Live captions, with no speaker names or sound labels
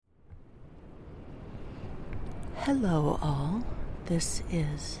Hello all, this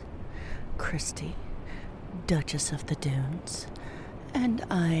is Christy, Duchess of the Dunes, and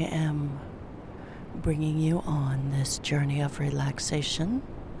I am bringing you on this journey of relaxation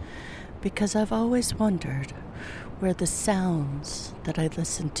because I've always wondered where the sounds that I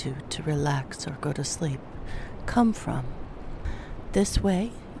listen to relax or go to sleep come from. This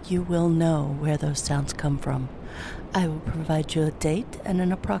way, you will know where those sounds come from. I will provide you a date and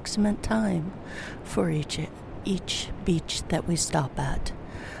an approximate time for each beach that we stop at.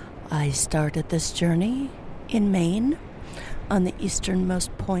 I started this journey in Maine, on the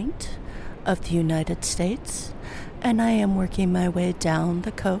easternmost point of the United States, and I am working my way down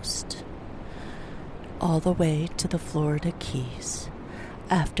the coast all the way to the Florida Keys.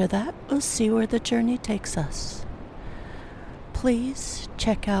 After that, we'll see where the journey takes us. Please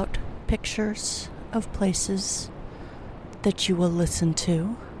check out pictures of places that you will listen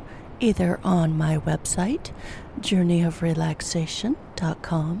to either on my website,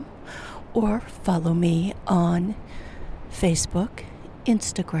 journeyofrelaxation.com, or follow me on Facebook,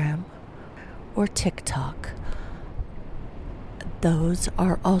 Instagram, or TikTok. Those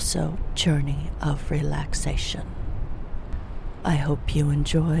are also Journey of Relaxation. I hope you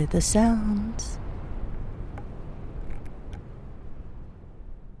enjoy the sounds.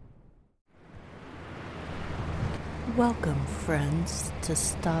 Welcome, friends, to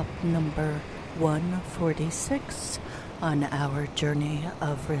stop number 146 on our journey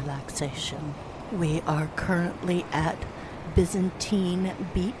of relaxation. We are currently at Brigentine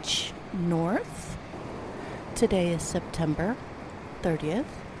Beach, North. Today is September 30th,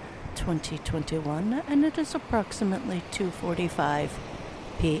 2021, and it is approximately 2:45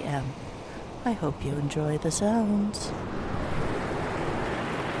 p.m. I hope you enjoy the sounds.